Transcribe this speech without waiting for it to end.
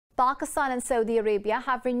Pakistan and Saudi Arabia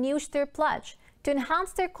have renewed their pledge to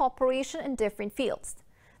enhance their cooperation in different fields.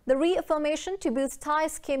 The reaffirmation to boost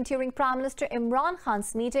ties came during Prime Minister Imran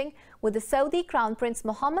Khan's meeting with the Saudi Crown Prince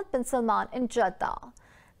Mohammed Bin Salman in Jeddah.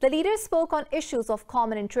 The leaders spoke on issues of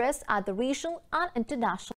common interest at the regional and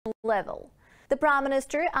international level. The Prime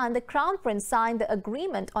Minister and the Crown Prince signed the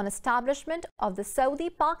agreement on establishment of the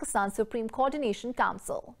Saudi-Pakistan Supreme Coordination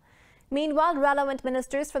Council. Meanwhile, relevant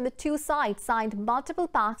ministers from the two sides signed multiple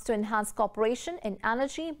pacts to enhance cooperation in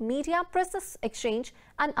energy, media, press exchange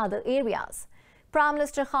and other areas. Prime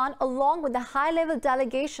Minister Khan, along with the high-level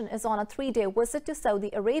delegation, is on a 3-day visit to Saudi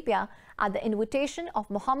Arabia at the invitation of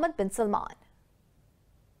Mohammed Bin Salman.